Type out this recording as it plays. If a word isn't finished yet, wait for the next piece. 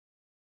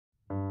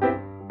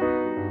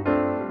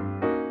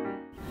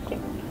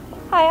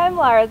Hi, I'm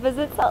Laura with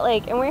Visit Salt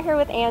Lake, and we're here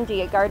with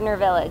Angie at Gardner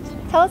Village.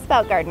 Tell us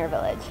about Gardner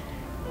Village.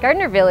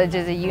 Gardner Village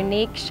is a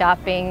unique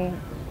shopping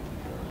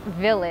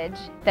village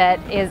that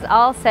is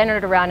all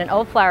centered around an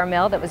old flour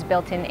mill that was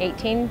built in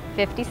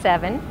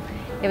 1857.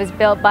 It was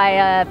built by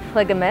a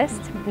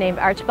polygamist named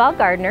Archibald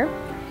Gardner.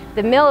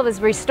 The mill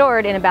was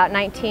restored in about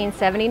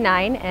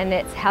 1979, and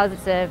it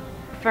houses a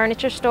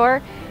furniture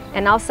store,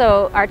 and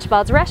also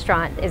Archibald's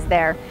restaurant is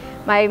there.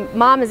 My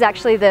mom is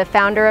actually the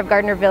founder of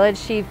Gardner Village.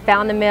 She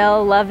found the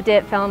mill, loved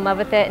it, fell in love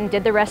with it, and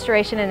did the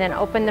restoration and then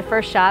opened the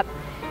first shop.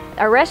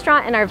 Our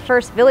restaurant and our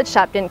first village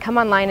shop didn't come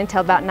online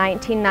until about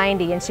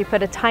 1990, and she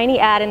put a tiny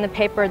ad in the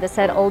paper that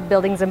said old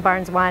buildings and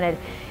barns wanted.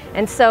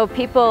 And so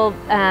people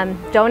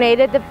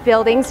donated the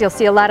buildings. You'll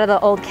see a lot of the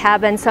old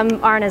cabins.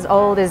 Some aren't as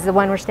old as the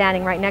one we're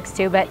standing right next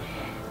to, but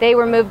they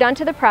were moved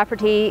onto the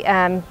property,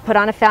 put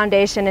on a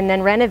foundation, and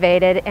then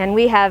renovated. And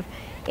we have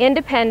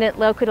independent,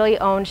 locally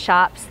owned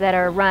shops that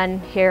are run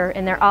here,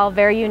 and they're all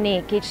very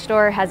unique. Each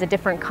store has a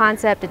different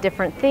concept, a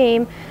different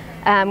theme.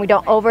 We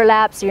don't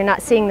overlap, so you're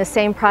not seeing the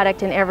same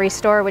product in every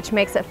store, which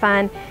makes it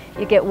fun.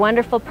 You get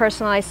wonderful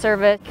personalized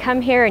service. Come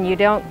here and you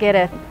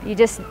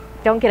just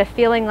don't get a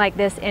feeling like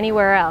this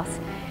anywhere else.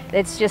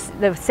 It's just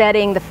the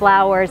setting, the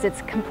flowers,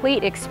 it's a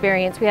complete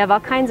experience. We have all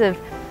kinds of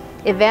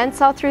events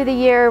all through the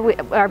year.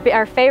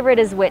 Our favorite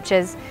is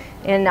witches.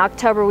 In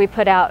October we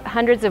put out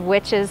hundreds of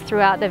witches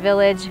throughout the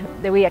village.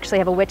 We actually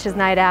have a witches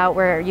night out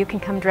where you can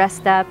come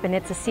dressed up, and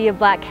it's a sea of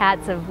black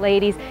hats of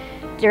ladies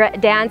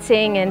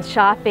dancing and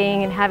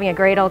shopping and having a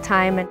great old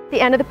time. And at the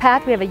end of the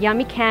path we have a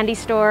yummy candy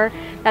store.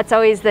 That's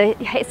always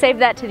save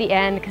that to the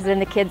end, because then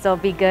the kids will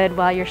be good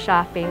while you're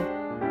shopping.